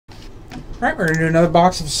Alright, we're going to do another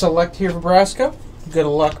box of Select here for Brasco. Good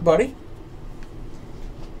luck, buddy.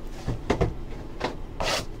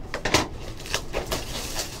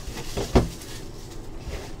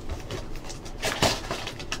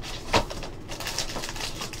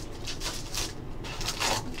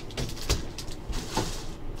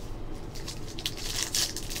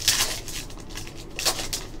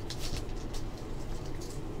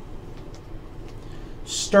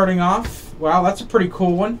 Starting off, wow, that's a pretty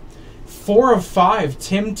cool one. 4 of 5,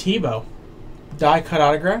 Tim Tebow. Die cut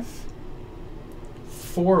autograph.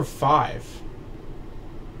 4 of 5.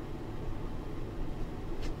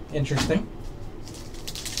 Interesting.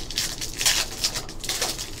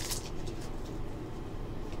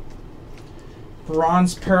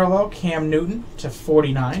 Bronze parallel, Cam Newton to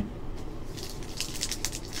 49.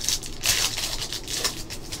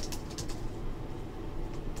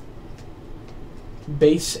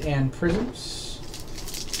 Base and prisms.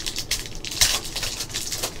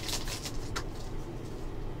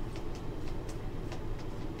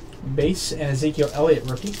 Base and Ezekiel Elliott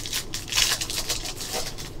rookie.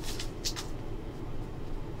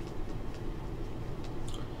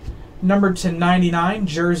 Numbered to 99,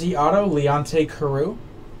 jersey auto, Leonte Carew.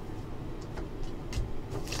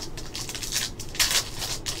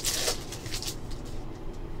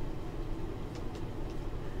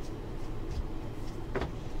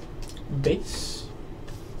 Base.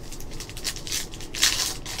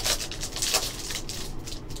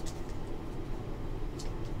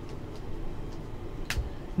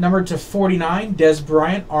 Numbered to 49, Des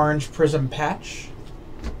Bryant, orange prism patch.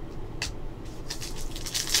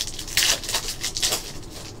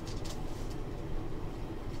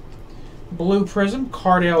 Blue prism,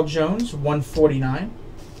 Cardale Jones, 149.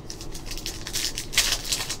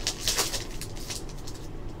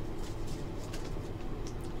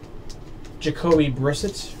 Jacoby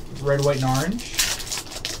Brissett, red, white, and orange.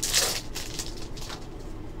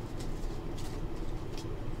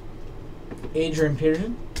 Adrian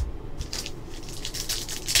Peterson.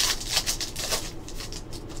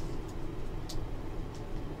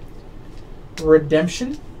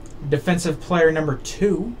 Redemption, defensive player number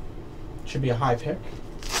 2. Should be a high pick.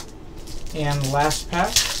 And last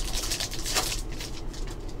pack,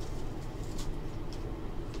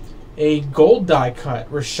 a gold die cut,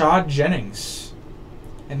 Rashad Jennings.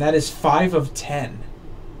 And that is 5 of 10.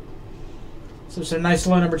 So some nice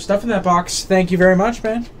low numbered stuff in that box. Thank you very much,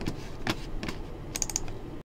 man.